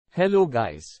Hello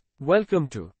guys. Welcome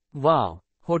to Wow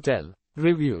Hotel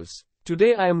Reviews.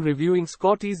 Today I am reviewing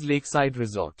Scotty's Lakeside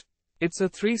Resort. It's a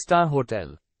 3-star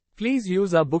hotel. Please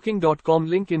use our booking.com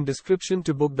link in description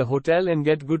to book the hotel and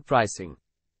get good pricing.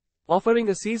 Offering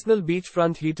a seasonal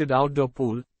beachfront heated outdoor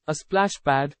pool, a splash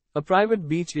pad, a private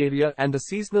beach area and a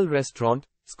seasonal restaurant,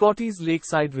 Scotty's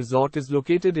Lakeside Resort is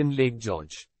located in Lake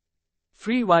George.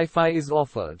 Free Wi-Fi is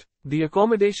offered. The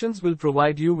accommodations will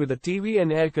provide you with a TV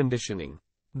and air conditioning.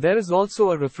 There is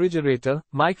also a refrigerator,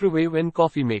 microwave and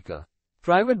coffee maker.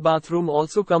 Private bathroom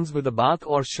also comes with a bath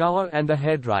or shower and a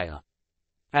hairdryer.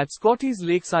 At Scotty's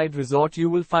Lakeside Resort you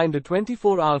will find a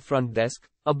 24-hour front desk,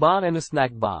 a bar and a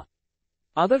snack bar.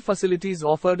 Other facilities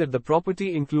offered at the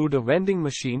property include a vending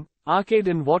machine, arcade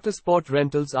and watersport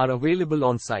rentals are available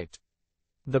on site.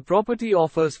 The property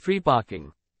offers free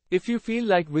parking. If you feel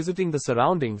like visiting the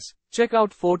surroundings, check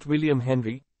out Fort William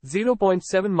Henry,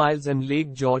 0.7 miles and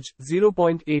Lake George,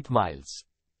 0.8 miles.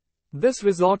 This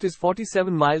resort is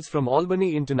 47 miles from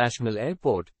Albany International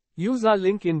Airport. Use our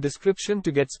link in description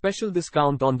to get special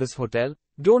discount on this hotel.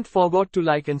 Don't forget to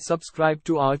like and subscribe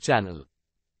to our channel.